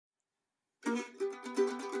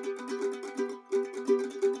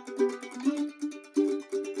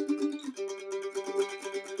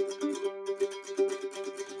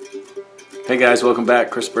Hey guys, welcome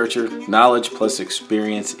back. Chris Bircher, Knowledge plus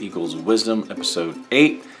Experience equals Wisdom, episode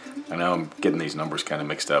 8. I know I'm getting these numbers kind of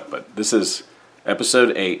mixed up, but this is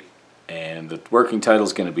episode 8, and the working title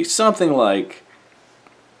is going to be something like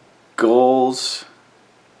Goals,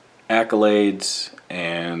 Accolades,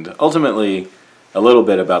 and ultimately a little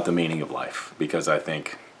bit about the meaning of life, because I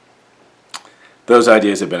think those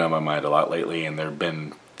ideas have been on my mind a lot lately, and there have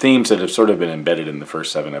been themes that have sort of been embedded in the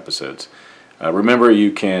first 7 episodes. Remember,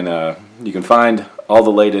 you can find all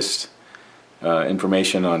the latest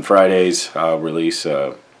information on Fridays. I'll release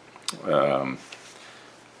a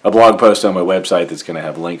blog post on my website that's going to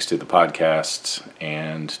have links to the podcasts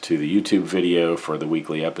and to the YouTube video for the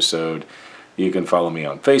weekly episode. You can follow me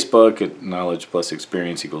on Facebook at Knowledge plus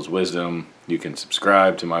Experience equals Wisdom. You can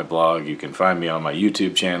subscribe to my blog. You can find me on my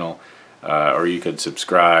YouTube channel, or you could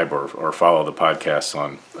subscribe or follow the podcasts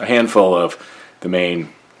on a handful of the main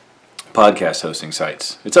podcast hosting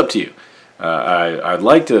sites. It's up to you. I'd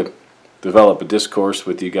like to develop a discourse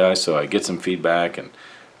with you guys so I get some feedback and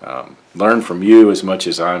learn from you as much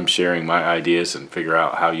as I'm sharing my ideas and figure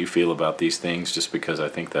out how you feel about these things, just because I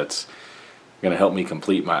think that's going to help me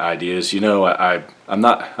complete my ideas. You know, I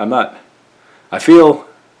feel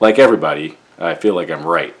like everybody, I feel like I'm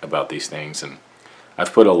right about these things, and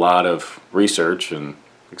I've put a lot of research and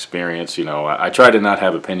experience. You know, I try to not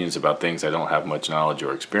have opinions about things I don't have much knowledge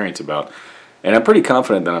or experience about, and I'm pretty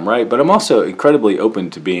confident that I'm right, but I'm also incredibly open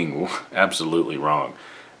to being absolutely wrong.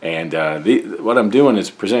 And what I'm doing is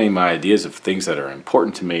presenting my ideas of things that are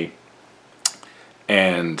important to me,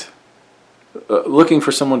 and looking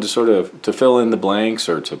for someone to sort of to fill in the blanks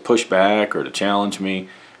or to push back or to challenge me,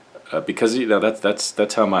 because you know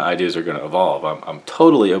that's how my ideas are going to evolve. I'm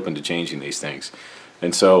totally open to changing these things.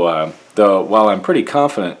 And so, while I'm pretty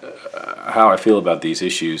confident how I feel about these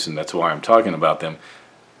issues, and that's why I'm talking about them,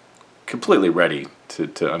 completely ready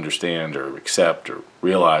to understand or accept or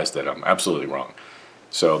realize that I'm absolutely wrong.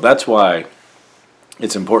 So that's why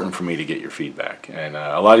it's important for me to get your feedback. And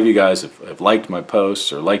a lot of you guys have liked my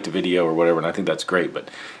posts or liked the video or whatever, and I think that's great. But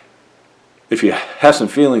if you have some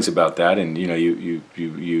feelings about that, and you know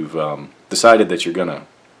you've decided that you're gonna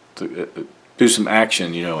do some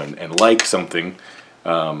action, you know, and like something.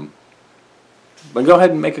 But go ahead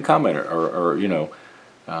and make a comment or you know,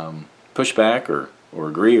 push back or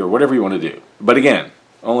agree or whatever you want to do. But again,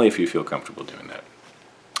 only if you feel comfortable doing that.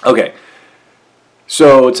 Okay,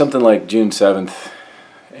 so it's something like June 7th,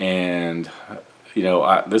 and you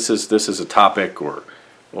know, this is a topic or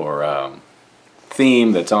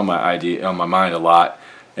theme that's on my mind a lot,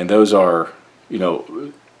 and those are, you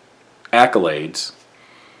know, accolades,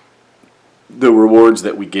 the rewards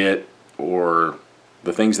that we get, or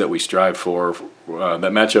the things that we strive for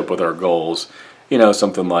that match up with our goals. You know,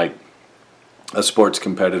 something like a sports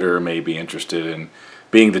competitor may be interested in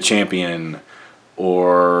being the champion,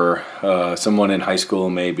 or someone in high school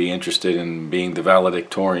may be interested in being the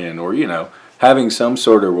valedictorian, or, you know, having some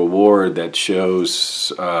sort of reward that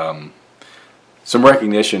shows some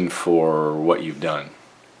recognition for what you've done.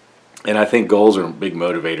 And I think goals are big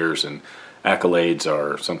motivators, and accolades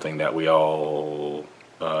are something that we all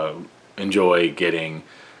enjoy getting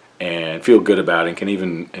and feel good about, and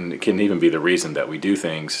it can even be the reason that we do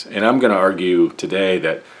things. And I'm going to argue today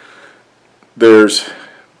that there's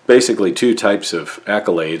basically 2 types of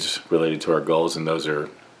accolades related to our goals, and those are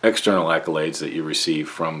external accolades that you receive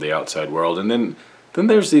from the outside world, and then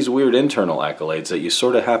there's these weird internal accolades that you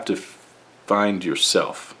sort of have to find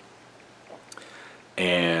yourself.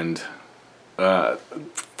 And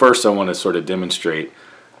first I want to sort of demonstrate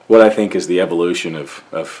what I think is the evolution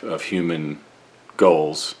of human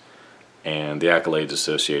goals and the accolades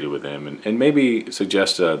associated with them, and maybe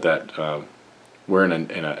suggest that we're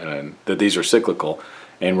that these are cyclical,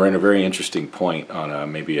 and we're in a very interesting point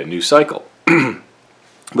on maybe a new cycle. But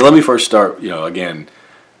let me first start. You know, again,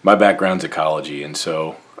 my background's ecology, and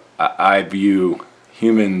so I view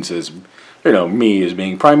humans as, you know, me as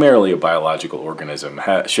being primarily a biological organism,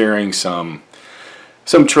 sharing some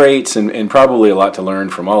traits and probably a lot to learn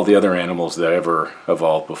from all the other animals that ever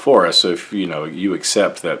evolved before us. So if you know, you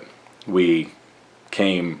accept that we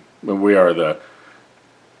are the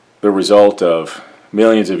result of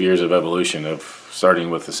millions of years of evolution, of starting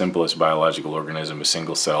with the simplest biological organism, a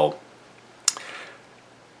single cell,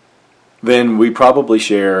 then we probably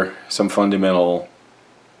share some fundamental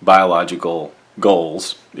biological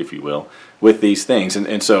goals, if you will, with these things.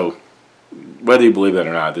 And so whether you believe that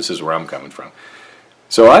or not, this is where I'm coming from.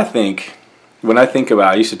 So I think, when I think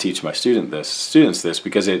about, I used to teach my students this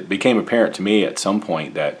because it became apparent to me at some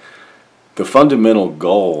point that the fundamental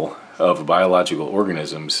goal of biological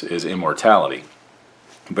organisms is immortality.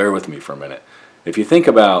 Bear with me for a minute. if you think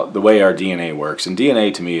about the way our DNA works, and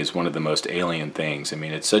DNA to me is one of the most alien things. I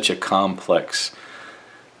mean, it's such a complex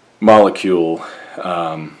molecule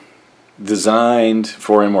designed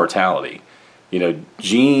for immortality. You know,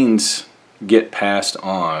 genes get passed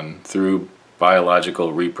on through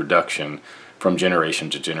biological reproduction from generation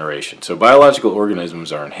to generation. So biological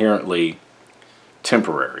organisms are inherently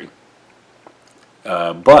temporary,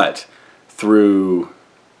 but through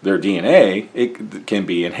their DNA, it can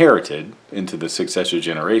be inherited into the successor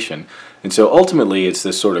generation. And so ultimately it's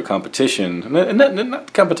this sort of competition,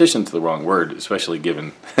 not competition is the wrong word, especially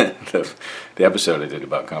given the episode I did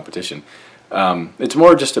about competition. It's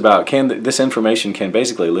more just about this information can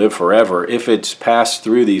basically live forever if it's passed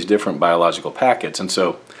through these different biological packets. And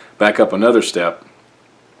so back up another step,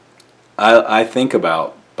 I think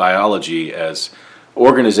about biology as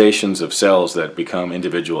organizations of cells that become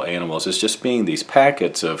individual animals as just being these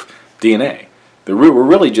packets of DNA. We're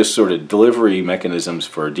really just sort of delivery mechanisms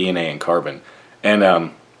for DNA and carbon. And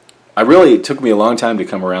it took me a long time to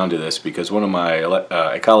come around to this because one of my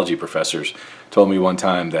ecology professors told me one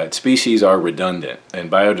time that species are redundant and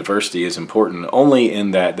biodiversity is important only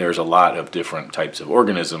in that there's a lot of different types of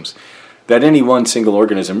organisms. That any one single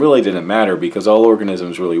organism really didn't matter because all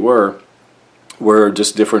organisms really were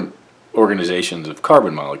just different organizations of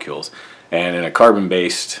carbon molecules. And in a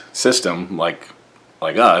carbon-based system like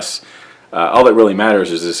us, all that really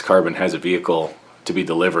matters is this carbon has a vehicle to be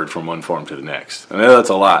delivered from one form to the next. I know that's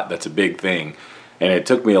a lot. That's a big thing. And it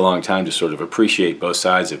took me a long time to sort of appreciate both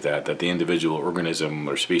sides of that the individual organism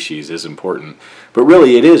or species is important. But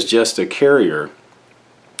really it is just a carrier.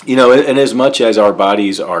 You know, and as much as our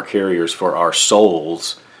bodies are carriers for our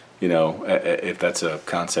souls, you know, if that's a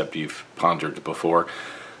concept you've pondered before,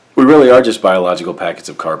 we really are just biological packets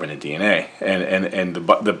of carbon and DNA. And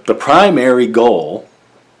the primary goal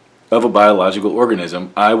of a biological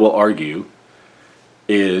organism, I will argue,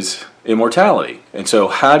 is immortality. And so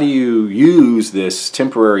how do you use this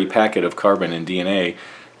temporary packet of carbon and DNA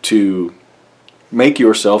to make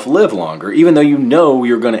yourself live longer, even though you know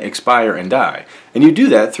you're going to expire and die? And you do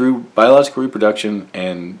that through biological reproduction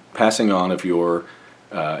and passing on of your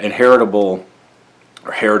inheritable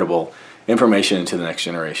or heritable information into the next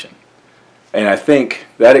generation. And I think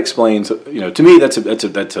that explains, you know, to me that's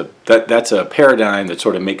a paradigm that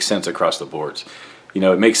sort of makes sense across the boards. You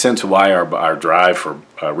know, it makes sense why our drive for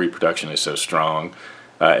reproduction is so strong.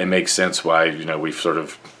 It makes sense why, you know,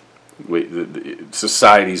 the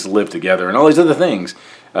societies live together and all these other things.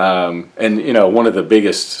 And, you know, one of the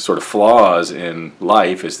biggest sort of flaws in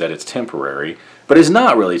life is that it's temporary, but it's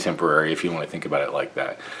not really temporary if you want to think about it like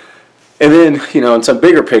that. And then, you know, in some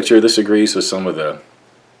bigger picture, this agrees with some of the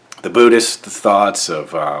Buddhist thoughts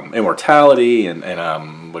of immortality and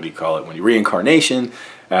reincarnation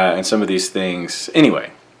and some of these things.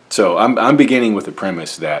 Anyway, so I'm beginning with the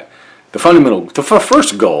premise that the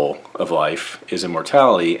first goal of life is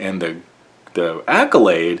immortality, and the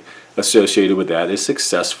accolade associated with that is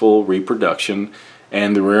successful reproduction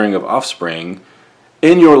and the rearing of offspring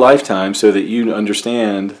in your lifetime so that you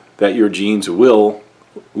understand that your genes will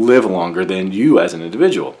live longer than you as an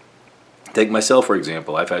individual. Take myself, for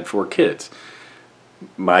example. I've had 4 kids.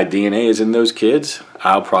 My DNA is in those kids.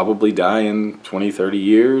 I'll probably die in 20, 30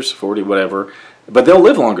 years, 40, whatever. But they'll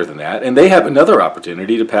live longer than that, and they have another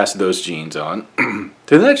opportunity to pass those genes on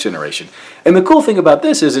to the next generation. And the cool thing about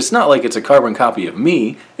this is it's not like it's a carbon copy of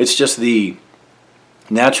me. It's just the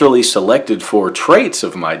naturally selected for traits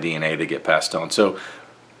of my DNA that get passed on. So,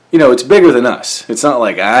 you know, it's bigger than us. It's not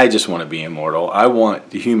like I just want to be immortal. I want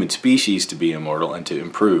the human species to be immortal and to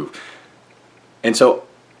improve. And so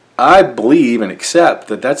I believe and accept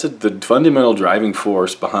that that's the fundamental driving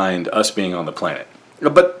force behind us being on the planet.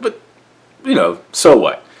 But you know, so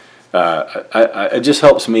what? It just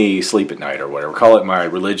helps me sleep at night or whatever. Call it my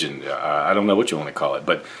religion. I don't know what you want to call it.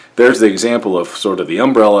 But there's the example of sort of the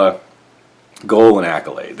umbrella goal and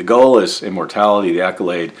accolade. The goal is immortality. The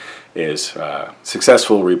accolade is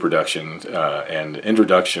successful reproduction and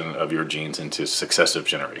introduction of your genes into successive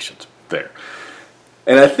generations. There.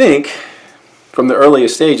 And I think from the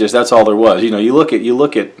earliest stages, that's all there was. You know, you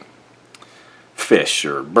look at fish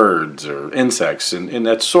or birds or insects, and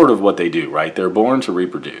that's sort of what they do, right? They're born to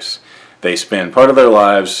reproduce. They spend part of their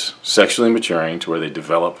lives sexually maturing to where they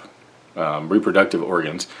develop reproductive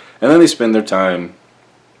organs, and then they spend their time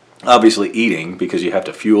obviously eating because you have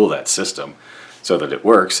to fuel that system so that it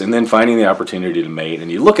works, and then finding the opportunity to mate. And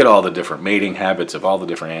you look at all the different mating habits of all the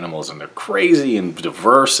different animals, and they're crazy and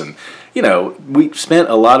diverse, and, you know, we spent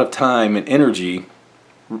a lot of time and energy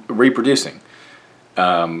reproducing.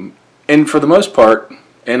 And for the most part,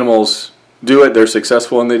 animals do it, they're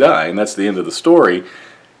successful, and they die, and that's the end of the story.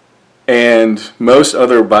 And most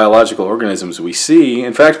other biological organisms we see,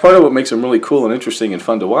 in fact, part of what makes them really cool and interesting and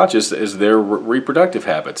fun to watch is their reproductive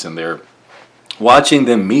habits, and they're watching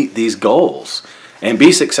them meet these goals and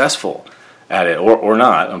be successful at it, or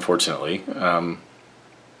not, unfortunately.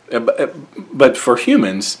 But for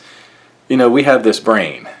humans, we have this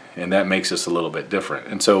brain, and that makes us a little bit different.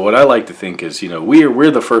 And so what I like to think is,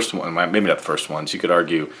 we're the first one, maybe not the first ones. You could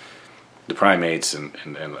argue the primates and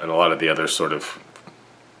a lot of the other sort of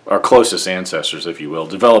our closest ancestors, if you will,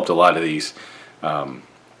 developed a lot of these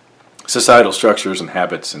societal structures and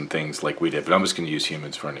habits and things like we did. But I'm just going to use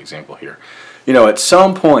humans for an example here. At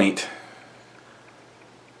some point,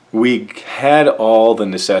 we had all the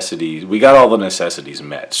necessities. We got all the necessities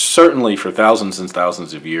met. Certainly, for thousands and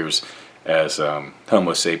thousands of years, as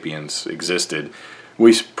Homo sapiens existed,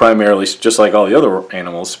 we primarily, just like all the other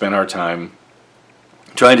animals, spent our time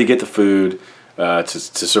trying to get the food. To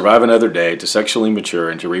survive another day, to sexually mature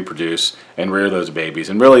and to reproduce and rear those babies,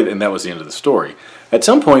 and that was the end of the story. At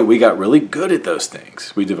some point, we got really good at those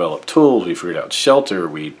things. We developed tools. We figured out shelter.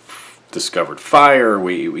 We discovered fire.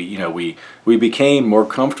 We became more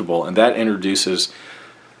comfortable, and that introduces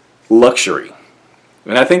luxury.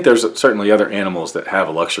 And I think there's certainly other animals that have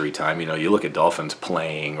a luxury time. You look at dolphins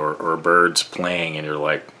playing or birds playing, and you're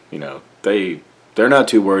like, they're not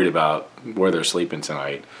too worried about where they're sleeping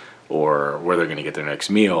tonight or where they're going to get their next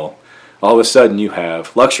meal. All of a sudden you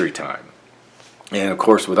have luxury time. And of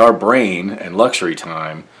course, with our brain and luxury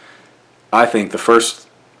time, I think the first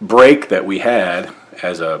break that we had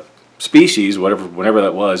as a species, whenever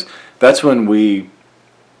that was, that's when we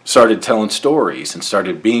started telling stories and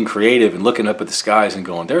started being creative and looking up at the skies and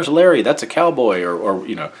going, there's Larry, that's a cowboy,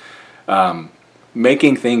 or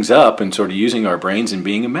making things up and sort of using our brains and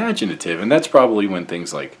being imaginative. And that's probably when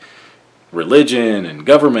things like religion and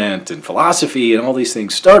government and philosophy and all these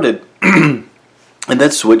things started. And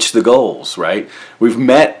that switched the goals, right? We've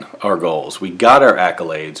met our goals. We got our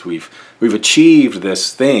accolades. We've achieved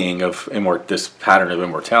this thing of this pattern of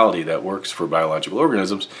immortality that works for biological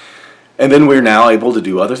organisms. And then we're now able to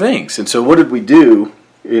do other things. And so what did we do,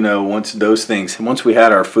 once we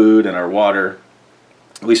had our food and our water,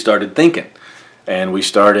 we started thinking. And we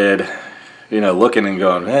started, looking and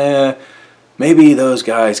going, maybe those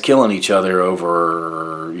guys killing each other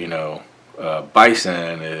over,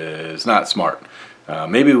 bison is not smart.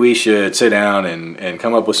 Maybe we should sit down and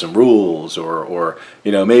come up with some rules or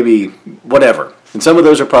maybe whatever. And some of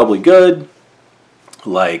those are probably good,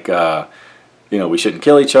 like, we shouldn't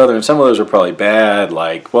kill each other. And some of those are probably bad,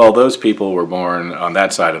 like, well, those people were born on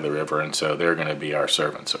that side of the river, and so they're going to be our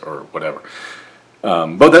servants or whatever.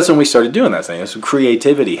 But that's when we started doing that thing. That's when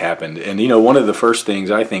creativity happened. And, one of the first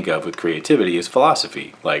things I think of with creativity is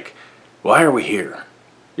philosophy. Like, why are we here?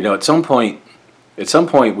 At some point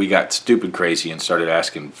we got stupid crazy and started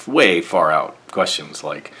asking way far out questions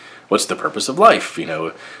like, what's the purpose of life?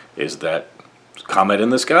 Is that comet in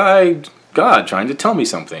the sky God trying to tell me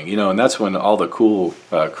something? And that's when all the cool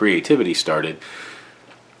creativity started.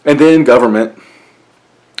 And then government,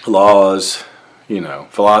 laws,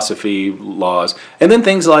 philosophy, laws, and then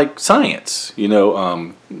things like science,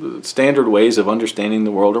 standard ways of understanding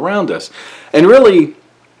the world around us. And really,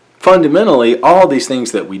 fundamentally, all these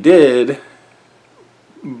things that we did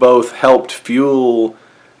both helped fuel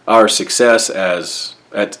our success as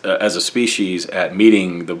a species at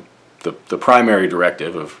meeting the primary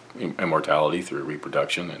directive of immortality through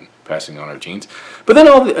reproduction and passing on our genes. But then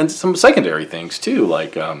and some secondary things too,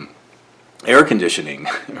 like air conditioning,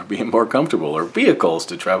 or being more comfortable, or vehicles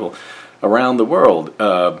to travel around the world.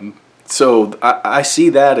 So I see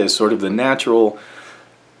that as sort of the natural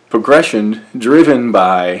progression driven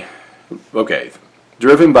by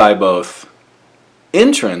both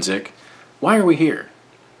intrinsic, why are we here?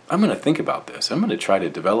 I'm going to think about this. I'm going to try to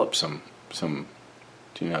develop some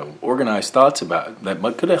organized thoughts about that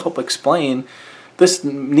could help explain this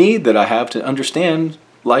need that I have to understand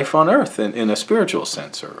life on Earth in a spiritual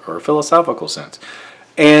sense or a philosophical sense.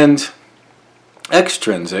 And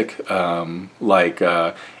extrinsic,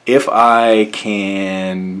 if I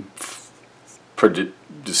can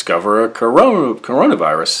discover a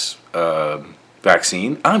coronavirus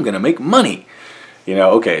vaccine, I'm going to make money.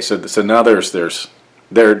 So now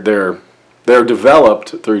they're developed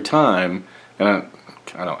through time, and I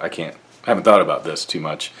haven't thought about this too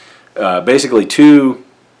much. Basically, two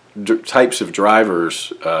types of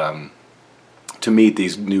drivers to meet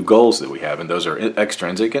these new goals that we have, and those are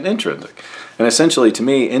extrinsic and intrinsic. And essentially, to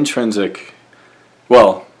me, intrinsic,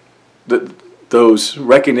 those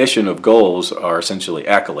recognition of goals are essentially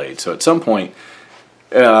accolades. So at some point,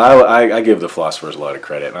 I give the philosophers a lot of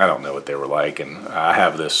credit, and I don't know what they were like, and I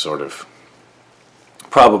have this sort of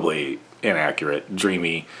probably inaccurate,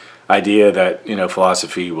 dreamy idea that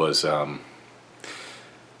philosophy was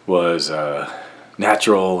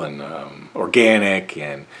natural and organic,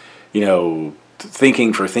 and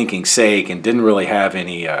thinking for thinking's sake, and didn't really have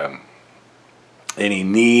any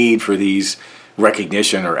need for these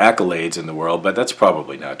recognition or accolades in the world. But that's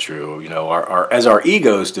probably not true. As our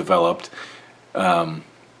egos developed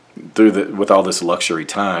with all this luxury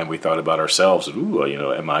time, we thought about ourselves. Ooh,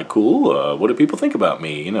 am I cool? What do people think about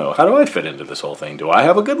me? How do I fit into this whole thing? Do I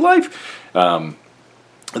have a good life? And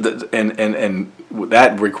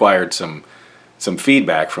that required some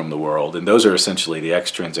feedback from the world, and those are essentially the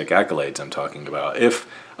extrinsic accolades I'm talking about. If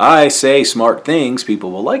I say smart things, people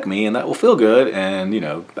will like me, and that will feel good,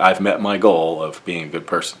 and I've met my goal of being a good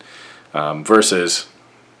person. Versus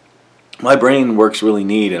my brain works really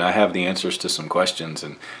neat, and I have the answers to some questions,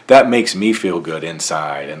 and that makes me feel good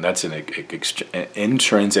inside, and that's an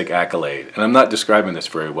intrinsic accolade. And I'm not describing this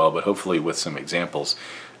very well, but hopefully with some examples,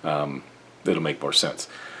 it'll make more sense.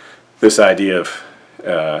 This idea of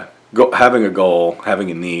having a goal, having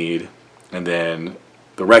a need, and then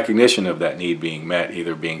the recognition of that need being met,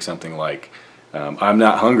 either being something like, I'm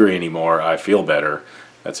not hungry anymore, I feel better.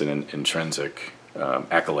 That's an intrinsic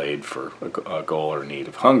accolade for a goal or need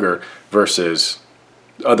of hunger, versus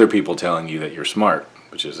other people telling you that you're smart,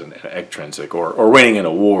 which is an extrinsic, or winning an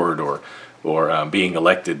award, or being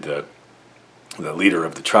elected the leader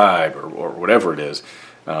of the tribe, or whatever it is.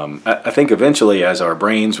 I think eventually, as our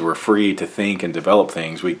brains were free to think and develop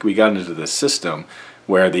things, we got into this system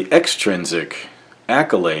where the extrinsic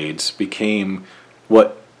accolades became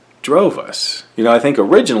what drove us. I think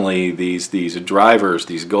originally these drivers,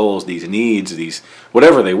 these goals, these needs, these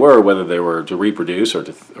whatever they were, whether they were to reproduce or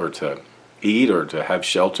to eat or to have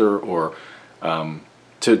shelter, or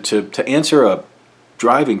to answer a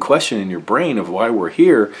driving question in your brain of why we're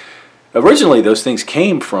here. Originally, those things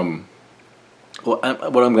came from what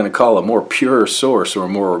I'm going to call a more pure source, or a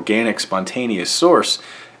more organic, spontaneous source,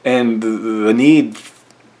 and the need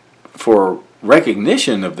for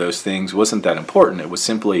recognition of those things wasn't that important. It was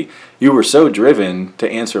simply you were so driven to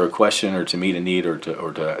answer a question, or to meet a need, or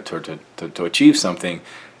to achieve something,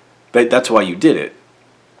 that's why you did it.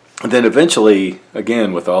 And then eventually,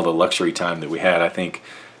 again, with all the luxury time that we had, I think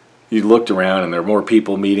you looked around and there were more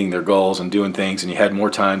people meeting their goals and doing things, and you had more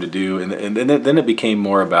time to do, and then it became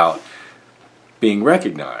more about being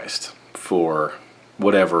recognized for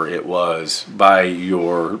whatever it was by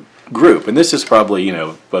your group. And this is probably,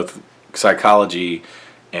 both psychology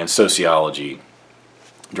and sociology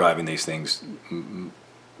driving these things,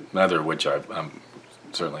 neither of which I'm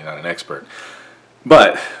certainly not an expert.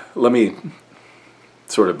 But let me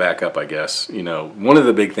sort of back up, I guess. One of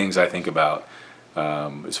the big things I think about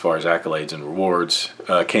as far as accolades and rewards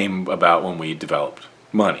came about when we developed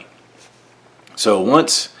money. So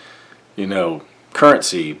once,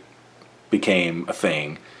 currency became a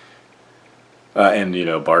thing,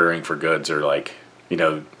 and bartering for goods, or like,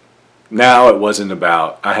 now it wasn't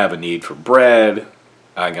about, I have a need for bread,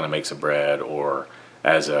 I'm going to make some bread, or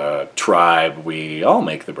as a tribe we all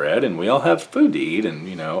make the bread and we all have food to eat,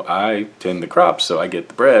 and I tend the crops so I get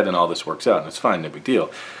the bread, and all this works out and it's fine, no big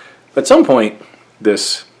deal. But at some point,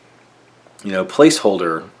 this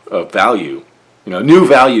placeholder of value, new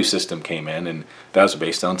value system came in, and that was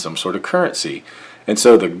based on some sort of currency. And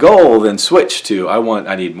so the goal then switched to,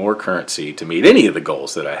 I need more currency to meet any of the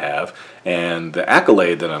goals that I have, and the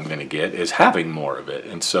accolade that I'm going to get is having more of it.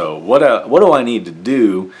 And so what do I need to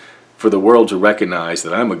do for the world to recognize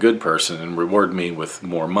that I'm a good person and reward me with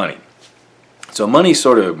more money? So money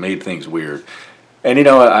sort of made things weird. And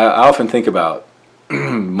I often think about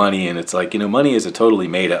money, and it's like, money is a totally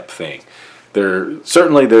made up thing. There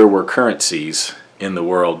were currencies in the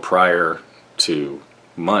world prior to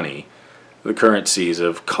money, the currencies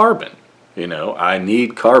of carbon. I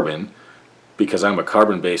need carbon because I'm a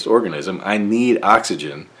carbon-based organism. I need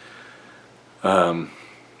oxygen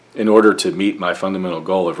in order to meet my fundamental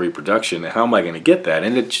goal of reproduction. How am I going to get that?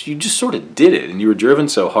 And you just sort of did it, and you were driven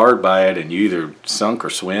so hard by it, and you either sunk or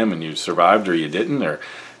swim, and you survived or you didn't.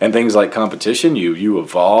 And things like competition, you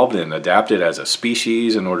evolved and adapted as a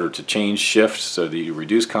species in order to change shifts so that you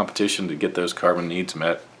reduce competition to get those carbon needs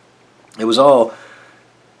met. It was all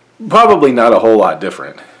probably not a whole lot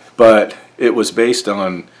different, but it was based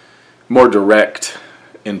on more direct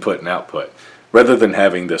input and output, rather than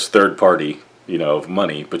having this third party, of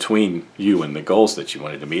money between you and the goals that you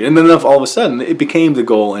wanted to meet. And then all of a sudden, it became the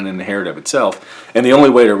goal in and inherent of itself. And the only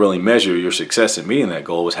way to really measure your success in meeting that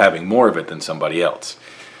goal was having more of it than somebody else.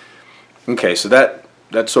 Okay, so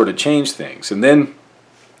that sort of changed things. And then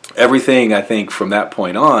everything, I think, from that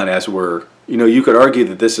point on, as we're, you could argue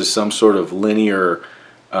that this is some sort of linear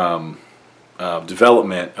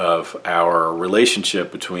development of our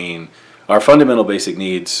relationship between our fundamental basic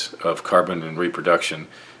needs of carbon and reproduction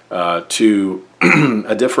to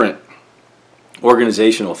a different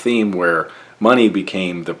organizational theme where money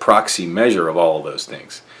became the proxy measure of all of those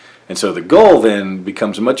things. And so the goal then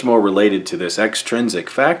becomes much more related to this extrinsic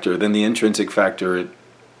factor than the intrinsic factor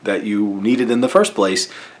that you needed in the first place.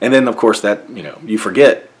 And then, of course, that you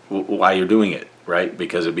forget why you're doing it, right?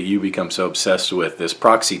 Because you become so obsessed with this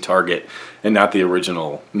proxy target and not the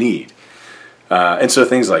original need. And so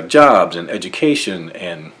things like jobs and education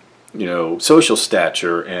and social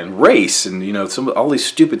stature and race and all these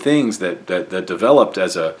stupid things that developed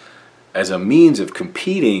as a means of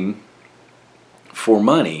competing for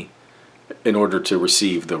money in order to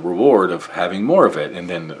receive the reward of having more of it, and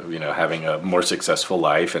then having a more successful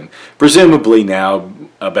life, and presumably now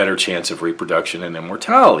a better chance of reproduction and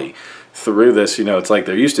immortality through this. It's like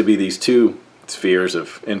there used to be these two spheres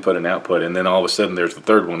of input and output, and then all of a sudden there's the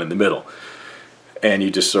third one in the middle, and you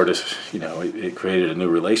just sort of it created a new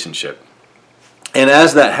relationship. And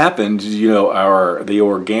as that happened, the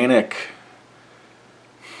organic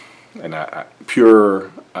and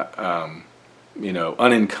pure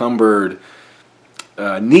unencumbered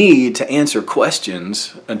need to answer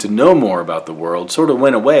questions and to know more about the world sort of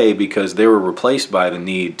went away because they were replaced by the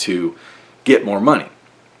need to get more money.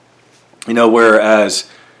 Whereas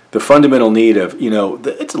the fundamental need of,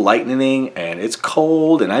 it's lightning and it's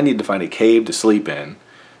cold and I need to find a cave to sleep in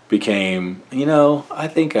became, I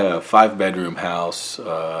think a 5-bedroom house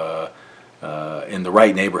in the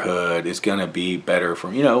right neighborhood is going to be better for,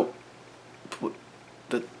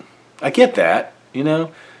 I get that,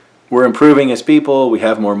 We're improving as people, we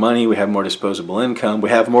have more money, we have more disposable income, we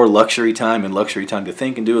have more luxury time to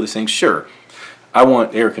think and do other things. Sure, I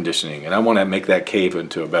want air conditioning and I want to make that cave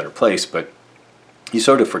into a better place, but you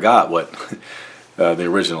sort of forgot what the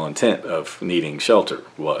original intent of needing shelter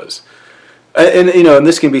was. And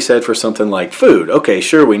this can be said for something like food. Okay,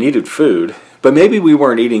 sure, we needed food, but maybe we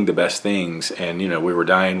weren't eating the best things and, we were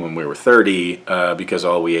dying when we were 30 because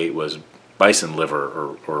all we ate was bison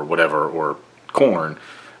liver or whatever, or corn.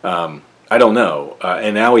 I don't know.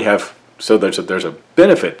 And now we have, so there's a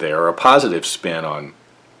benefit there, or a positive spin on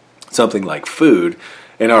something like food.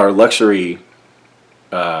 In our luxury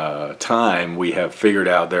time, we have figured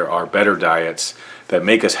out there are better diets that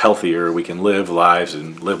make us healthier. We can live lives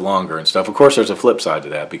and live longer and stuff. Of course, there's a flip side to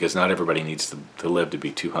that because not everybody needs to live to be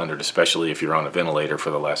 200, especially if you're on a ventilator for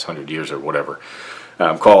the last 100 years or whatever.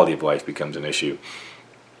 Quality of life becomes an issue.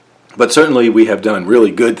 But certainly we have done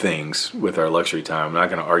really good things with our luxury time. I'm not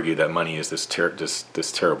going to argue that money is this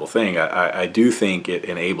terrible thing. I do think it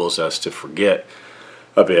enables us to forget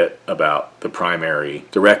a bit about the primary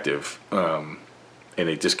directive, and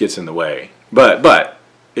it just gets in the way. But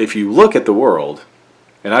if you look at the world,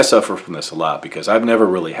 and I suffer from this a lot because I've never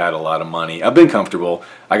really had a lot of money. I've been comfortable.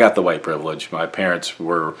 I got the white privilege. My parents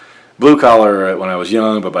were blue collar when I was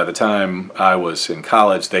young, but by the time I was in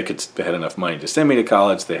college, they had enough money to send me to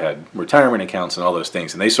college. They had retirement accounts and all those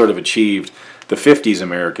things, and they sort of achieved the 50s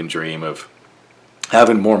American dream of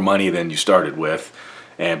having more money than you started with,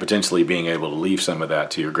 and potentially being able to leave some of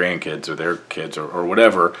that to your grandkids or their kids or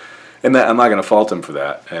whatever. And that, I'm not going to fault them for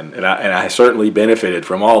that. And I certainly benefited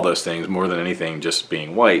from all those things more than anything, just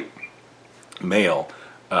being white, male.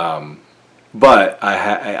 But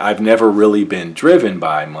I've never really been driven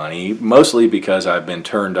by money, mostly because I've been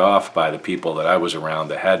turned off by the people that I was around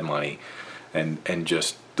that had money, and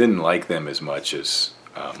just didn't like them as much as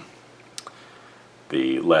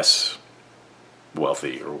the less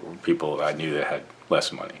wealthy or people I knew that had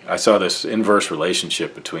less money. I saw this inverse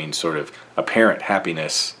relationship between sort of apparent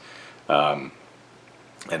happiness and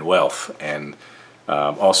wealth, and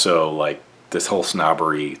also like this whole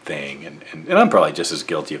snobbery thing, and I'm probably just as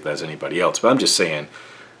guilty of that as anybody else, but I'm just saying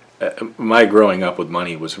my growing up with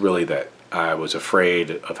money was really that I was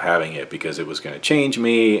afraid of having it because it was going to change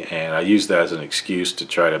me, and I used that as an excuse to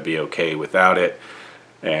try to be okay without it.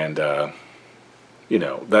 And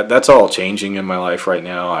that's all changing in my life right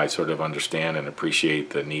now. I sort of understand and appreciate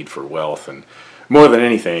the need for wealth, and more than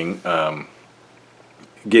anything,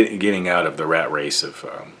 getting out of the rat race of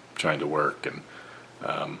trying to work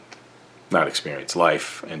and not experience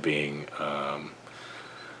life, and being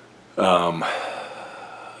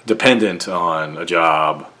dependent on a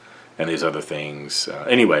job and these other things.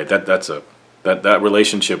 Anyway, that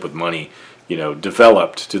relationship with money,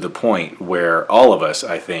 developed to the point where all of us,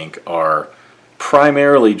 I think, are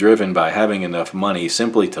primarily driven by having enough money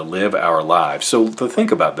simply to live our lives. So to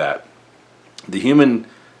think about that, the human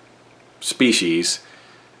species,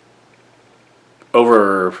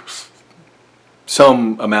 over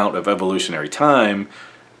some amount of evolutionary time,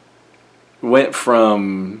 went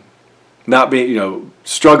from not being,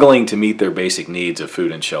 struggling to meet their basic needs of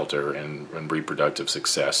food and shelter and reproductive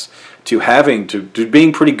success, to having to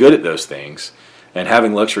being pretty good at those things and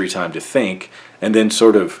having luxury time to think, and then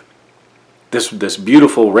sort of this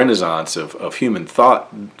beautiful renaissance of human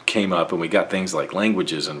thought came up, and we got things like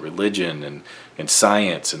languages and religion and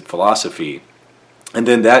science and philosophy, and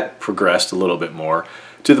then that progressed a little bit more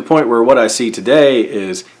to the point where what I see today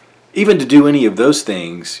is, even to do any of those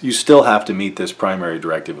things, you still have to meet this primary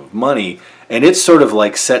directive of money, and it's sort of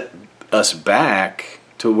like set us back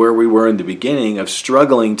to where we were in the beginning of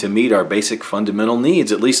struggling to meet our basic fundamental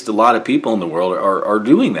needs. At least a lot of people in the world are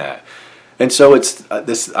doing that. And so it's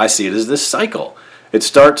this. I see it as this cycle. It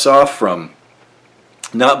starts off from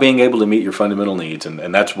not being able to meet your fundamental needs,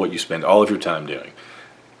 and that's what you spend all of your time doing.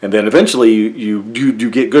 And then eventually you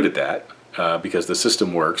get good at that because the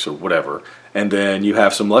system works or whatever. And then you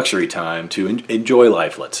have some luxury time to enjoy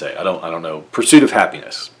life. Let's say I don't know, pursuit of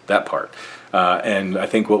happiness, that part. And I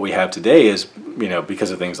think what we have today is, because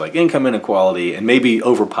of things like income inequality and maybe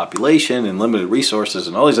overpopulation and limited resources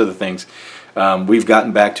and all these other things, we've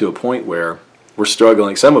gotten back to a point where we're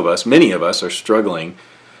struggling. Many of us are struggling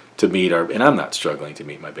to meet and I'm not struggling to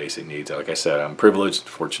meet my basic needs. Like I said, I'm privileged and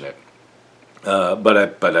fortunate.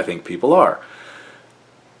 But I think people are.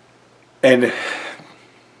 And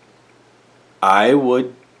I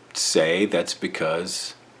would say that's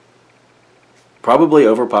because probably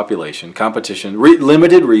overpopulation, competition,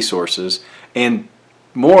 limited resources, and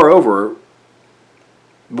moreover,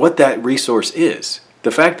 what that resource is.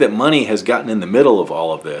 The fact that money has gotten in the middle of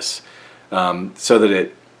all of this, so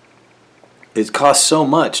that it costs so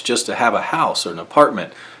much just to have a house or an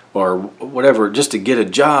apartment or whatever, just to get a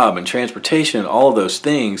job and transportation, all of those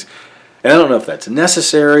things. And I don't know if that's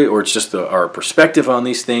necessary or it's just our perspective on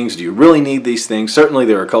these things. Do you really need these things? Certainly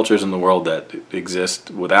there are cultures in the world that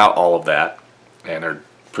exist without all of that and are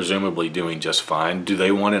presumably doing just fine. Do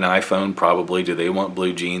they want an iPhone? Probably. Do they want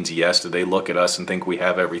blue jeans? Yes. Do they look at us and think we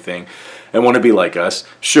have everything and want to be like us?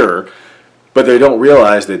 Sure. But they don't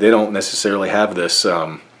realize that they don't necessarily have this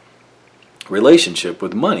relationship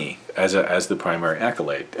with money as the primary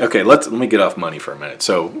accolade. Okay, let me get off money for a minute.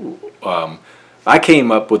 So I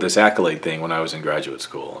came up with this accolade thing when I was in graduate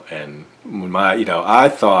school, and I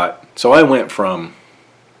thought, so I went from,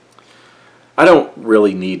 I don't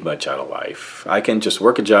really need much out of life. I can just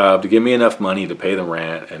work a job to give me enough money to pay the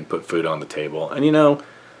rent and put food on the table. And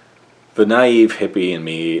the naive hippie in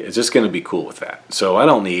me is just going to be cool with that. So I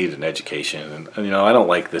don't need an education, and I don't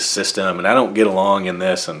like this system, and I don't get along in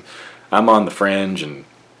this, and I'm on the fringe, and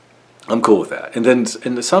I'm cool with that. And then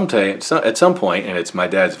at some point, and it's my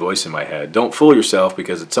dad's voice in my head, don't fool yourself,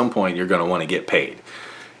 because at some point you're going to want to get paid.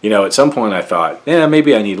 At some point I thought,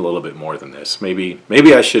 maybe I need a little bit more than this. Maybe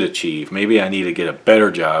I should achieve. Maybe I need to get a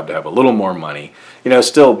better job to have a little more money.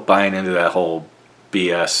 Still buying into that whole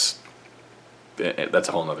BS. That's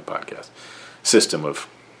a whole nother podcast. System of,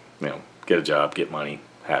 get a job, get money,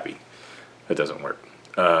 happy. It doesn't work.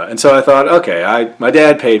 And so I thought, okay, my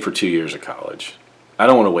dad paid for 2 years of college. I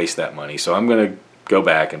don't want to waste that money, so I'm going to go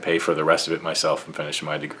back and pay for the rest of it myself and finish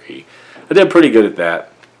my degree. I did pretty good at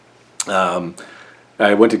that.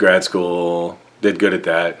 I went to grad school, did good at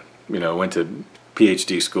that, went to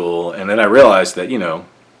PhD school, and then I realized that,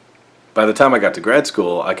 by the time I got to grad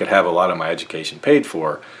school, I could have a lot of my education paid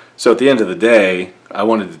for. So at the end of the day, I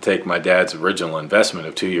wanted to take my dad's original investment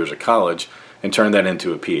of 2 years of college and turn that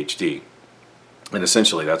into a PhD. And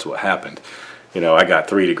essentially that's what happened. I got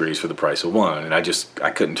 3 degrees for the price of 1, and I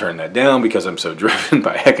couldn't turn that down because I'm so driven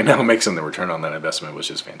by economics, and the return on that investment was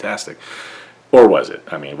just fantastic. Or was it?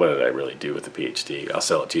 I mean, what did I really do with the PhD? I'll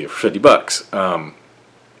sell it to you for $50.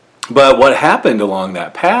 But what happened along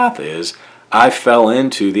that path is I fell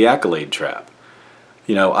into the accolade trap.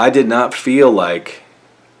 I did not feel like,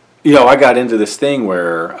 I got into this thing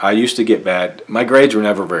where I used to get bad. My grades were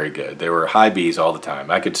never very good. They were high B's all the time.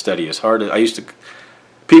 I could study as hard as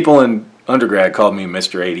people in undergrad called me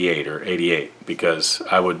Mr. 88 or 88 because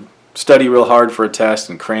I would study real hard for a test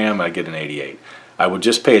and cram, I'd get an 88. I would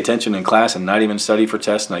just pay attention in class and not even study for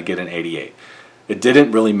tests, and I'd get an 88. It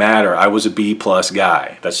didn't really matter. I was a B+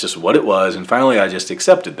 guy. That's just what it was, and finally I just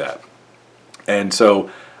accepted that. And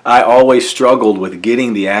so I always struggled with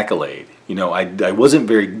getting the accolade. I wasn't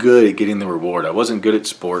very good at getting the reward. I wasn't good at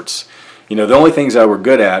sports. The only things I were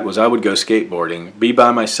good at was I would go skateboarding, be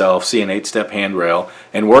by myself, see an 8-step handrail,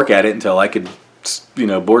 and work at it until I could,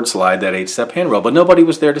 board slide that 8-step handrail. But nobody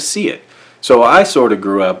was there to see it. So I sort of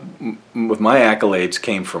grew up with my accolades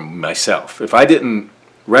came from myself. If I didn't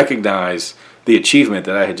recognize the achievement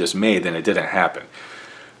that I had just made, then it didn't happen.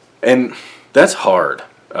 And that's hard.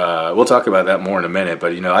 We'll talk about that more in a minute,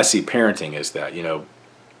 but I see parenting as that.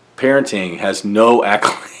 Parenting has no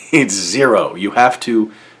accolades, zero. You have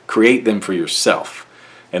to create them for yourself.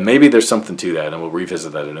 And maybe there's something to that, and we'll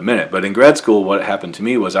revisit that in a minute. But in grad school, what happened to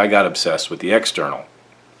me was I got obsessed with the external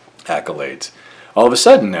accolades. All of a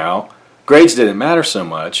sudden now, grades didn't matter so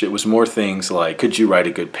much. It was more things like, could you write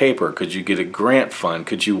a good paper? Could you get a grant fund?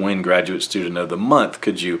 Could you win Graduate Student of the Month?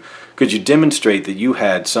 Could you demonstrate that you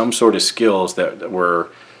had some sort of skills that were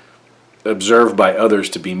observed by others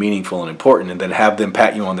to be meaningful and important, and then have them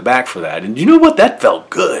pat you on the back for that? And you know what? That felt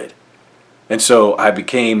good. And so I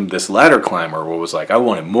became this ladder climber where it was like I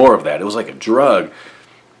wanted more of that. It was like a drug.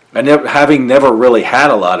 Having never really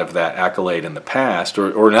had a lot of that accolade in the past,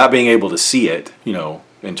 or not being able to see it,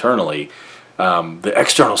 internally, the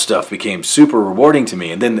external stuff became super rewarding to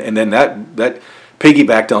me. And then that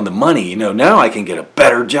piggybacked on the money. Now I can get a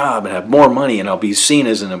better job and have more money, and I'll be seen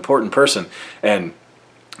as an important person, and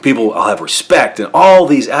I'll have respect, and all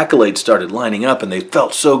these accolades started lining up, and they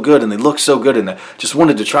felt so good, and they looked so good, and I just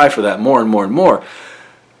wanted to try for that more and more and more.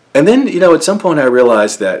 And then, at some point I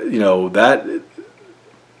realized that,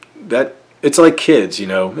 that it's like kids,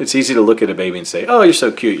 it's easy to look at a baby and say, oh, you're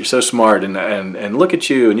so cute, you're so smart, and look at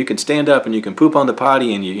you, and you can stand up, and you can poop on the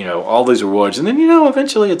potty, and all these rewards. And then,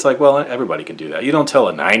 eventually it's like, well, everybody can do that. You don't tell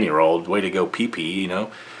a 9-year-old, way to go pee-pee,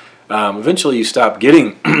 Eventually you stop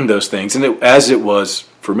getting those things, and as it was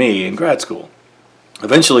for me in grad school.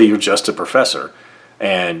 Eventually you're just a professor,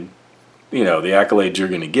 and the accolades you're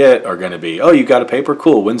going to get are going to be, oh, you got a paper?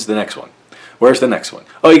 Cool, when's the next one? Where's the next one?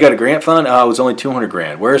 Oh, you got a grant fund? Oh, it was only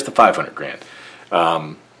 $200,000. Where's the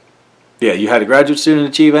 $500,000? Yeah, you had a graduate student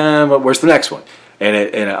achieve, but where's the next one?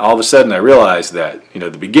 And all of a sudden I realized that,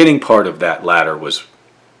 the beginning part of that ladder was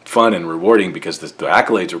fun and rewarding because the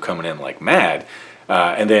accolades were coming in like mad.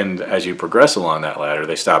 And then as you progress along that ladder,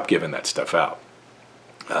 they stop giving that stuff out.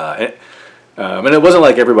 And it wasn't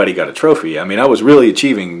like everybody got a trophy. I mean, I was really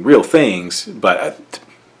achieving real things, but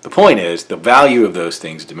the point is the value of those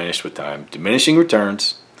things diminished with time. Diminishing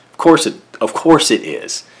returns, of course it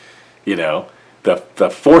is. The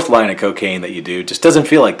fourth line of cocaine that you do just doesn't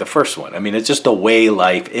feel like the first one. I mean, it's just the way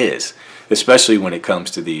life is, especially when it comes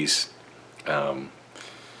to these,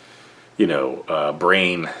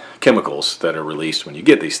 brain chemicals that are released when you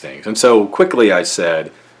get these things. And so quickly I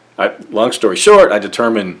said, long story short, I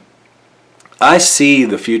determined I see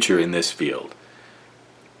the future in this field.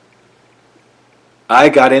 I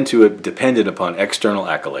got into it dependent upon external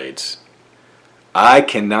accolades.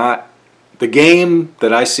 The game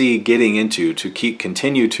that I see getting into to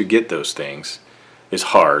continue to get those things is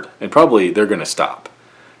hard, and probably they're going to stop,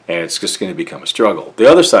 and it's just going to become a struggle. The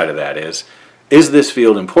other side of that is this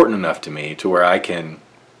field important enough to me to where I can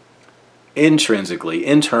intrinsically,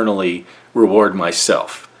 internally reward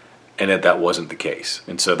myself? And that wasn't the case.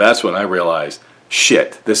 And so that's when I realized,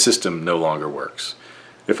 shit, this system no longer works.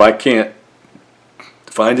 If I can't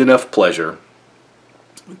find enough pleasure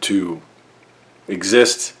to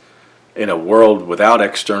exist in a world without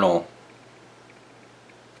external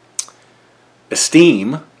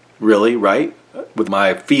esteem, really, right? With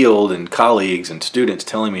my field and colleagues and students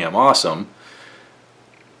telling me I'm awesome,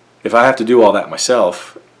 if I have to do all that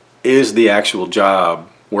myself, is the actual job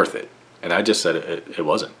worth it? And I just said it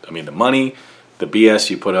wasn't. I mean, the money, the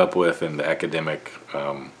BS you put up with in the academic,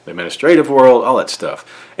 administrative world, all that stuff,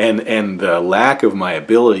 and the lack of my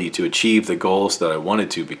ability to achieve the goals that I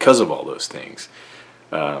wanted to because of all those things.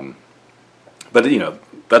 But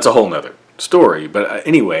that's a whole nother story. But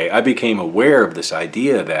anyway, I became aware of this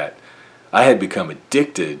idea that I had become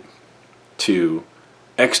addicted to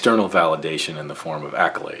external validation in the form of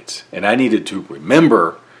accolades, and I needed to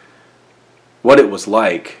remember what it was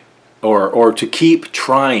like, or to keep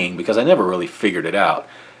trying, because I never really figured it out,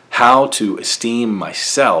 how to esteem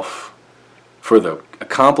myself for the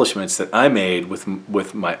accomplishments that I made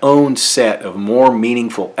with my own set of more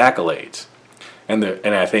meaningful accolades. And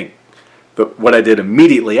I think what I did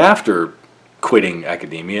immediately after quitting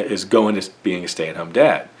academia is going to being a stay-at-home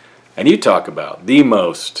dad. And you talk about the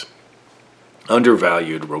most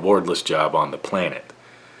undervalued, rewardless job on the planet.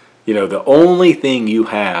 The only thing you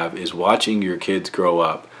have is watching your kids grow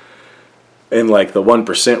up. And like the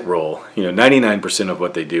 1% rule, 99% of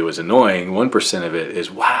what they do is annoying. 1% of it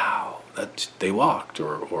is, wow, they walked,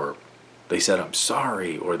 or they said, I'm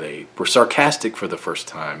sorry, or they were sarcastic for the first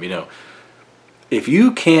time. If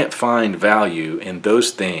you can't find value in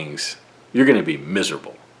those things, you're going to be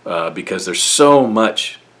miserable because there's so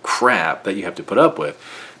much crap that you have to put up with.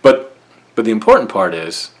 But the important part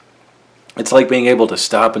is, it's like being able to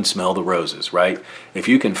stop and smell the roses, right? If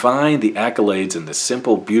you can find the accolades and the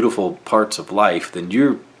simple, beautiful parts of life, then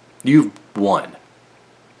you've won.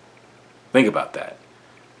 Think about that.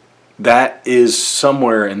 That is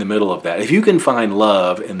somewhere in the middle of that. If you can find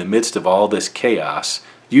love in the midst of all this chaos,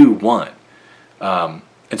 you won. And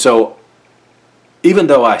so, even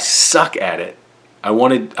though I suck at it, I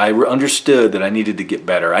understood that I needed to get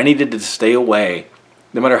better. I needed to stay away,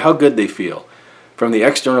 no matter how good they feel, from the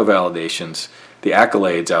external validations, the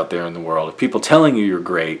accolades out there in the world, of people telling you you're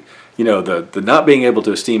great. The not being able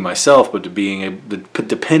to esteem myself, but to being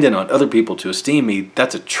dependent on other people to esteem me,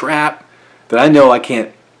 that's a trap that I know I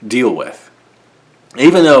can't deal with.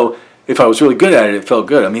 Even though if I was really good at it, it felt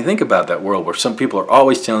good. I mean, think about that world where some people are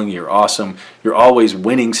always telling you you're awesome, you're always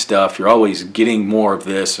winning stuff, you're always getting more of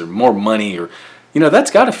this or more money, or that's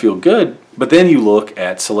got to feel good. But then you look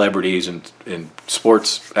at celebrities and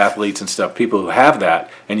sports athletes and stuff, people who have that,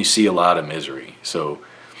 and you see a lot of misery. So,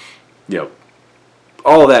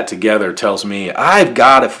 all of that together tells me I've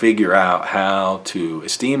got to figure out how to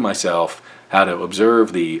esteem myself, how to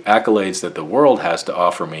observe the accolades that the world has to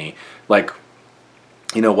offer me, like,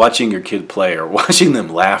 watching your kid play or watching them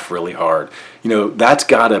laugh really hard. I've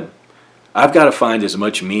got to find as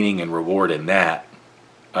much meaning and reward in that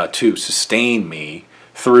to sustain me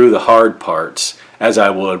through the hard parts as I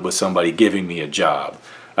would with somebody giving me a job.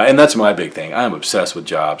 And that's my big thing. I'm obsessed with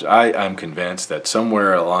jobs. I'm convinced that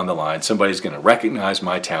somewhere along the line, somebody's going to recognize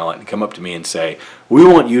my talent and come up to me and say, we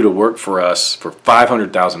want you to work for us for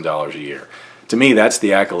 $500,000 a year. To me, that's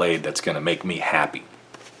the accolade that's going to make me happy.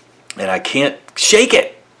 And I can't shake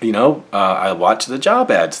it. I watch the job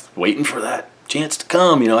ads, waiting for that chance to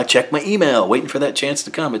come. I check my email, waiting for that chance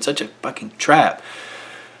to come. It's such a fucking trap.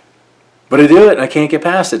 But I do it, and I can't get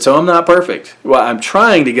past it. So I'm not perfect. Well, I'm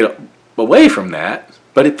trying to get away from that.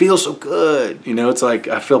 But it feels so good. It's like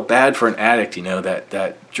I feel bad for an addict,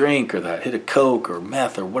 that drink or that hit of coke or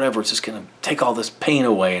meth or whatever. It's just going to take all this pain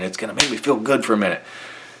away and it's going to make me feel good for a minute.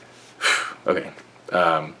 Okay.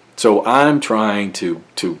 So I'm trying to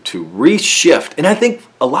reshift. And I think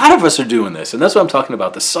a lot of us are doing this. And that's what I'm talking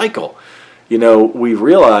about, the cycle. We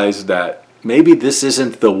realize that maybe this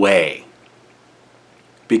isn't the way.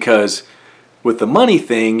 Because with the money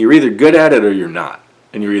thing, you're either good at it or you're not.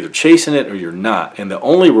 And you're either chasing it or you're not. And the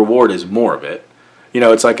only reward is more of it.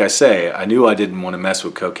 It's like I say, I knew I didn't want to mess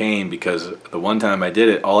with cocaine because the one time I did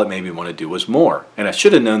it, all it made me want to do was more. And I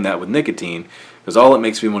should have known that with nicotine because all it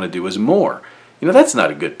makes me want to do is more. That's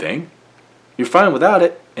not a good thing. You're fine without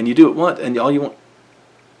it and you do it once and all you want.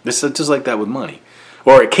 This is just like that with money.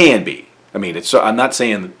 Or it can be. I mean, I'm not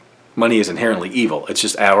saying money is inherently evil. It's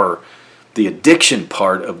just the addiction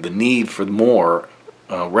part of the need for more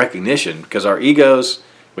recognition, because our egos,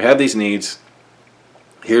 we have these needs.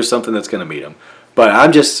 Here's something that's going to meet them. But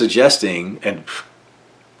I'm just suggesting, and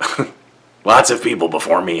lots of people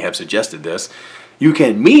before me have suggested this, you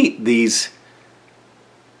can meet these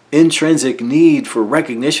intrinsic need for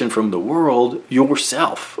recognition from the world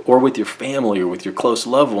yourself or with your family or with your close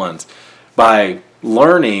loved ones by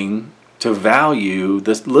learning to value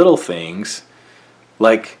the little things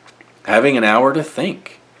like having an hour to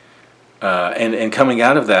think. And coming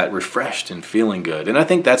out of that refreshed and feeling good. And I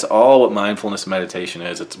think that's all what mindfulness meditation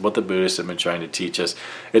is. It's what the Buddhists have been trying to teach us.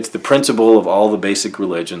 It's the principle of all the basic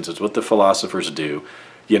religions. It's what the philosophers do.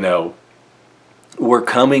 We're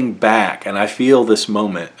coming back. And I feel this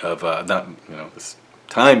moment of, this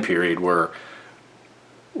time period where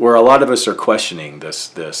a lot of us are questioning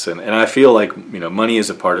this. And I feel like, money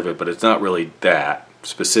is a part of it, but it's not really that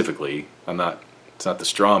specifically. It's not the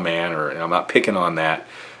straw man, or I'm not picking on that.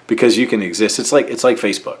 Because you can exist. It's like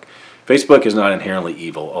Facebook. Facebook is not inherently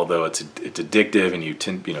evil, although it's addictive,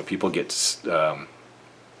 and people get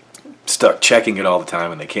stuck checking it all the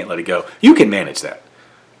time and they can't let it go. You can manage that.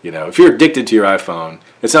 If you're addicted to your iPhone,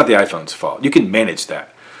 it's not the iPhone's fault. You can manage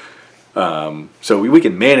that. So we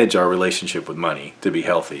can manage our relationship with money to be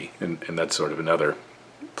healthy, and that's sort of another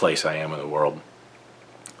place I am in the world.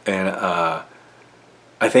 And I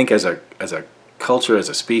think as a culture, as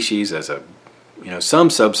a species, some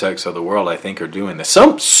subsects of the world, I think, are doing this.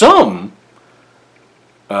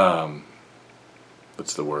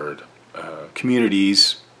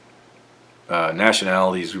 Communities,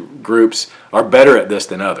 nationalities, groups are better at this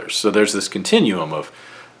than others. So there's this continuum of,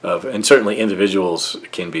 and certainly individuals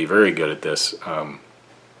can be very good at this,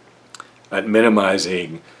 at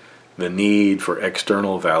minimizing the need for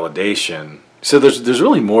external validation. So there's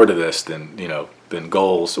really more to this than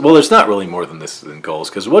goals. Well, there's not really more than goals,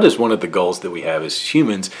 because what is one of the goals that we have as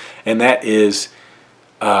humans, and that is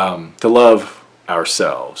to love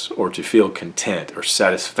ourselves or to feel content or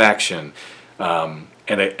satisfaction. And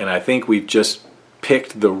I think we've just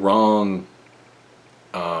picked the wrong,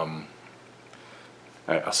 I'll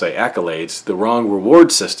say accolades, the wrong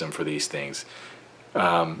reward system for these things.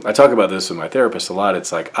 I talk about this with my therapist a lot.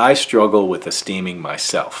 It's like I struggle with esteeming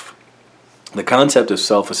myself. The concept of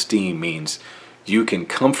self-esteem means you can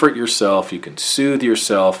comfort yourself, you can soothe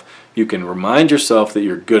yourself, you can remind yourself that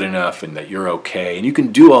you're good enough and that you're okay, and you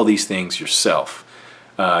can do all these things yourself.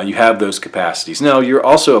 You have those capacities. Now, you're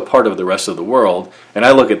also a part of the rest of the world, and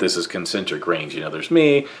I look at this as concentric rings. There's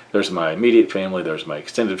me, there's my immediate family, there's my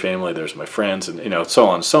extended family, there's my friends, and so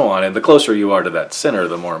on and so on. And the closer you are to that center,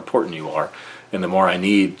 the more important you are, and the more I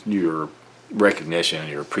need your recognition,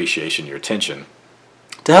 your appreciation, your attention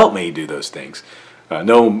to help me do those things.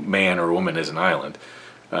 No man or woman is an island.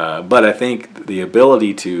 But I think the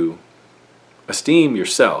ability to esteem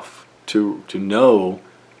yourself, to know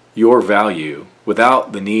your value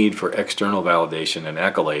without the need for external validation and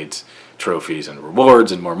accolades, trophies and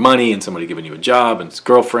rewards and more money and somebody giving you a job and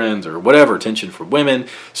girlfriends or whatever, attention from women,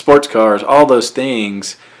 sports cars, all those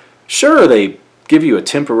things. Sure, they give you a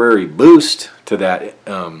temporary boost to that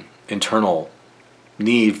internal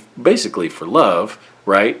need basically for love,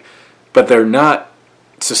 right? But they're not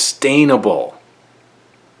sustainable.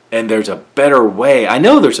 And there's a better way. I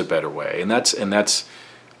know there's a better way, and that's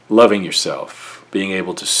loving yourself, being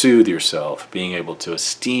able to soothe yourself, being able to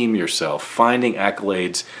esteem yourself, finding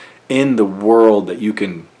accolades in the world that you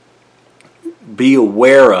can be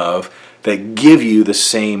aware of that give you the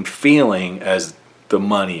same feeling as the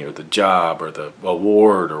money or the job or the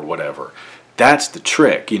award or whatever. That's the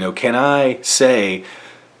trick. Can I say,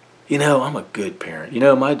 I'm a good parent.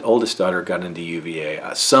 My oldest daughter got into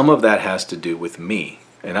UVA. Some of that has to do with me,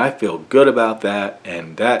 and I feel good about that,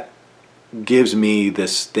 and that gives me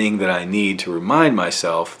this thing that I need to remind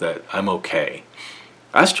myself that I'm okay.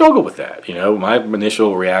 I struggle with that. My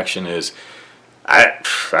initial reaction is, I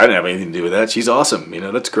didn't have anything to do with that. She's awesome.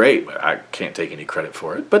 That's great, but I can't take any credit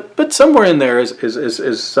for it. But somewhere in there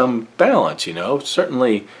is some balance.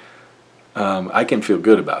 Certainly, I can feel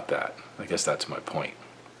good about that. I guess that's my point.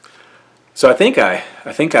 So I think I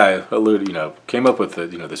alluded, came up with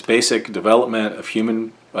this basic development of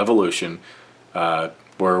human evolution,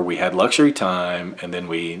 where we had luxury time, and then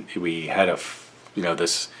we had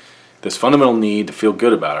this fundamental need to feel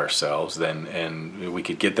good about ourselves. And we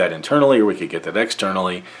could get that internally, or we could get that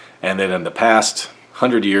externally. And then in the past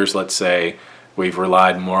 100 years, let's say, we've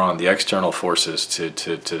relied more on the external forces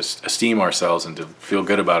to esteem ourselves and to feel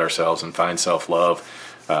good about ourselves and find self-love,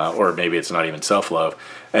 or maybe it's not even self-love.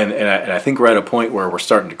 And I think we're at a point where we're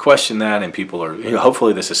starting to question that, and people are,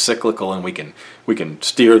 hopefully this is cyclical, and we can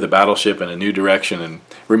steer the battleship in a new direction and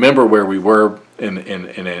remember where we were in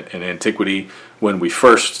antiquity when we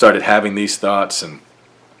first started having these thoughts, and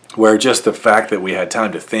where just the fact that we had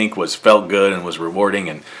time to think felt good and was rewarding,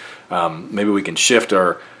 and maybe we can change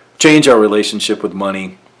our relationship with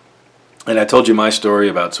money. And I told you my story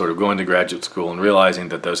about sort of going to graduate school and realizing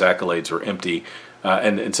that those accolades were empty.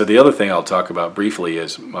 And so the other thing I'll talk about briefly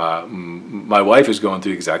is my wife is going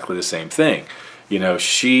through exactly the same thing.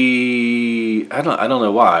 She I don't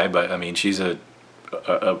know why, but I mean, she's a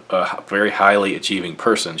very highly achieving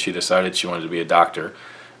person. She decided she wanted to be a doctor,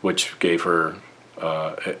 which gave her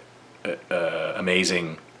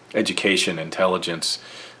amazing education, intelligence,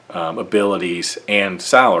 abilities, and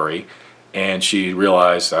salary. And she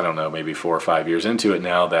realized, I don't know, maybe 4 or 5 years into it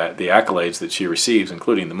now, that the accolades that she receives,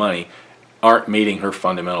 including the money, aren't meeting her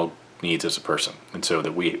fundamental needs as a person, and so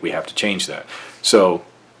that we have to change that. So,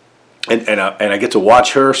 and I get to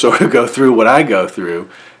watch her sort of go through what I go through,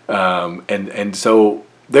 and so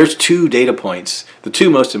there's 2 data points. The 2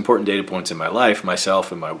 most important data points in my life,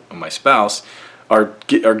 myself and my spouse, are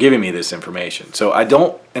giving me this information. So I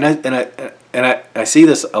don't, and I see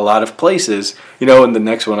this a lot of places. And the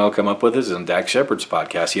next one I'll come up with is on Dax Shepard's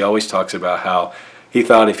podcast. He always talks about how he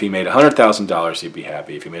thought if he made $100,000, he'd be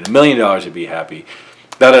happy. If he made $1 million, he'd be happy.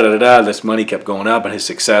 This money kept going up, and his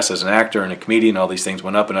success as an actor and a comedian, all these things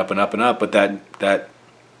went up and up and up and up. But that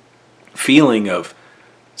feeling of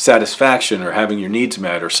satisfaction or having your needs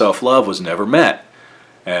met or self-love was never met.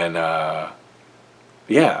 And I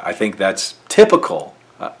think that's typical.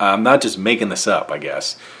 I'm not just making this up, I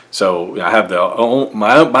guess. So I have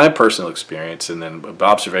my personal experience, and then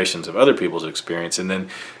observations of other people's experience, and then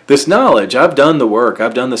this knowledge. I've done the work.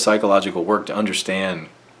 I've done the psychological work to understand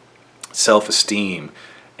self-esteem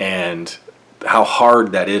and how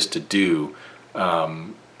hard that is to do.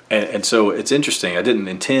 And so it's interesting. I didn't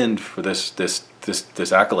intend for this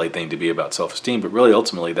accolade thing to be about self-esteem, but really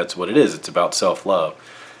ultimately that's what it is. It's about self-love.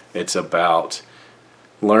 It's about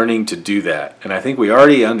learning to do that. And I think we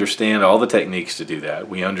already understand all the techniques to do that.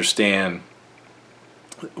 We understand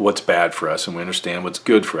what's bad for us, and we understand what's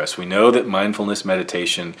good for us. We know that mindfulness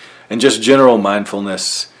meditation and just general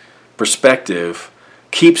mindfulness perspective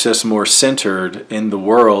keeps us more centered in the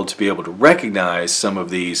world to be able to recognize some of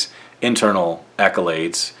these internal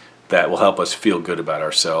accolades that will help us feel good about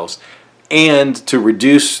ourselves, and to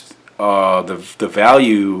reduce the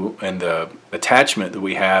value and the attachment that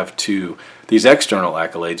we have to these external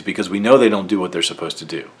accolades because we know they don't do what they're supposed to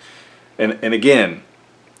do. And again,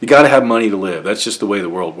 you got to have money to live. That's just the way the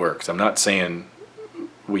world works. I'm not saying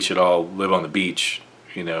we should all live on the beach,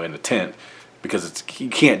 in a tent, because you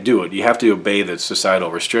can't do it. You have to obey the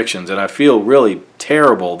societal restrictions. And I feel really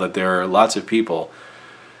terrible that there are lots of people,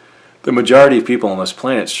 the majority of people on this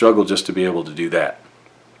planet struggle just to be able to do that.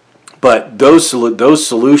 But those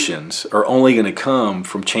solutions are only going to come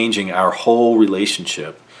from changing our whole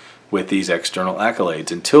relationship with these external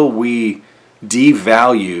accolades. Until we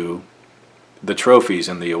devalue the trophies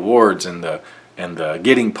and the awards and the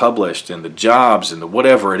getting published and the jobs and the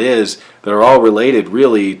whatever it is that are all related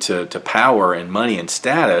really to power and money and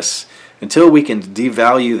status, until we can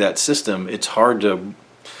devalue that system, it's hard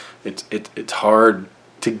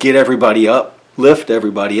to get everybody up, lift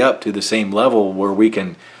everybody up to the same level where we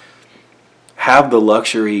can have the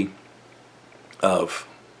luxury of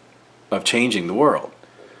changing the world.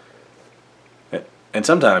 And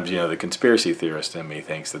sometimes, the conspiracy theorist in me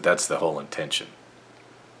thinks that that's the whole intention.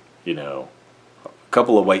 A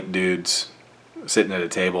couple of white dudes sitting at a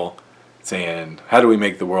table saying, how do we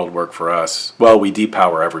make the world work for us? Well, we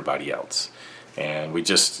depower everybody else. And we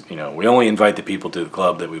just, we only invite the people to the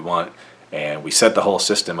club that we want, and we set the whole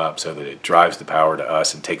system up so that it drives the power to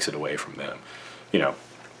us and takes it away from them.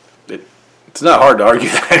 It's not hard to argue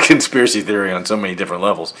that conspiracy theory on so many different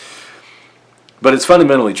levels. But it's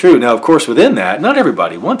fundamentally true. Now, of course, within that, not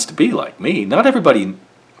everybody wants to be like me. Not everybody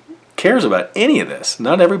cares about any of this.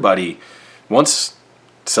 Not everybody wants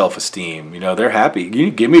self-esteem. They're happy.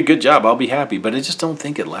 You give me a good job, I'll be happy. But I just don't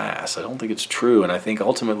think it lasts. I don't think it's true. And I think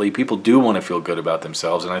ultimately people do want to feel good about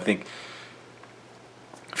themselves. And I think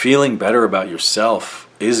feeling better about yourself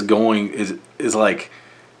is like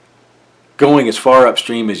going as far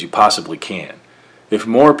upstream as you possibly can. If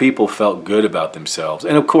more people felt good about themselves,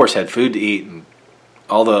 and of course had food to eat and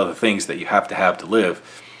all the other things that you have to live,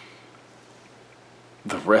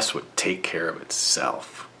 the rest would take care of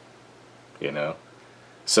itself.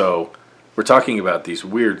 So we're talking about these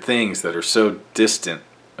weird things that are so distant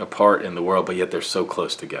apart in the world, but yet they're so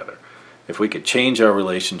close together. If we could change our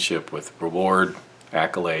relationship with reward,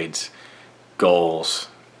 accolades, goals,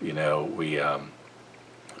 we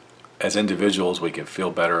as individuals, we can feel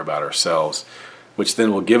better about ourselves, which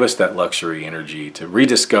then will give us that luxury energy to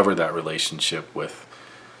rediscover that relationship with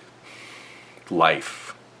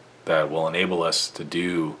life that will enable us to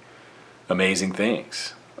do amazing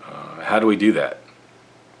things. How do we do that?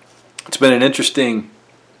 It's been an interesting,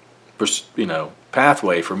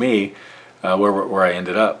 pathway for me where I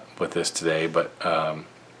ended up with this today. But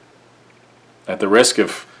at the risk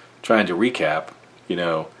of trying to recap,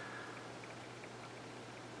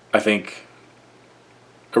 I think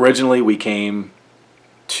originally we came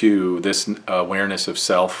to this awareness of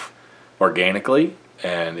self organically,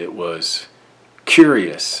 and it was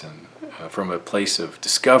curious and from a place of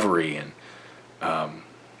discovery and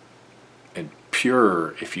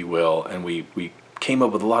pure, if you will. And we came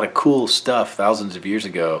up with a lot of cool stuff thousands of years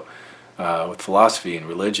ago with philosophy and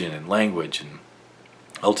religion and language and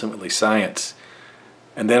ultimately science.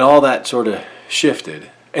 And then all that sort of shifted.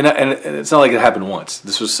 And it's not like it happened once.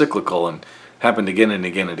 This was cyclical and happened again and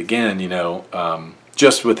again and again,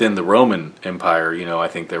 just within the Roman Empire, I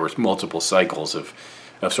think there was multiple cycles of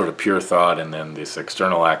sort of pure thought, and then this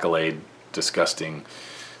external accolade, disgusting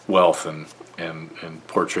wealth and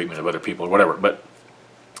poor treatment of other people or whatever. But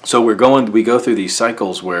so we go through these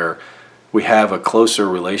cycles where we have a closer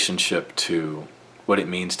relationship to what it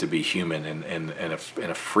means to be human and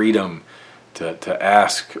a freedom to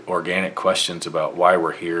ask organic questions about why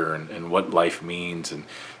we're here and what life means, and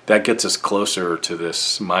that gets us closer to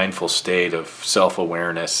this mindful state of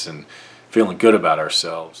self-awareness and feeling good about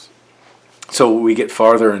ourselves. So we get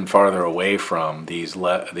farther and farther away from this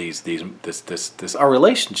our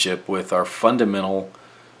relationship with our fundamental,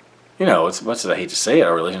 as much as I hate to say it,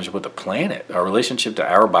 our relationship with the planet, our relationship to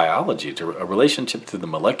our biology, to a relationship to the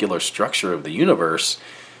molecular structure of the universe.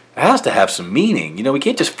 It has to have some meaning. We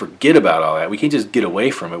can't just forget about all that. We can't just get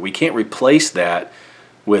away from it. We can't replace that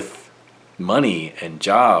with money and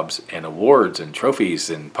jobs and awards and trophies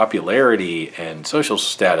and popularity and social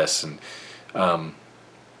status. And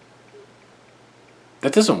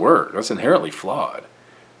that doesn't work. That's inherently flawed.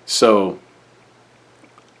 So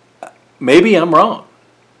maybe I'm wrong.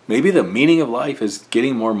 Maybe the meaning of life is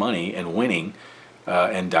getting more money and winning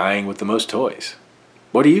and dying with the most toys.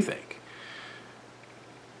 What do you think?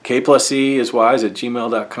 K+C is wise at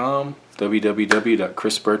gmail.com,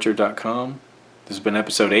 www.chrisbircher.com. This has been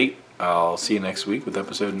episode 8. I'll see you next week with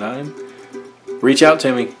episode 9. Reach out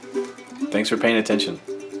to me. Thanks for paying attention.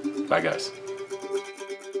 Bye, guys.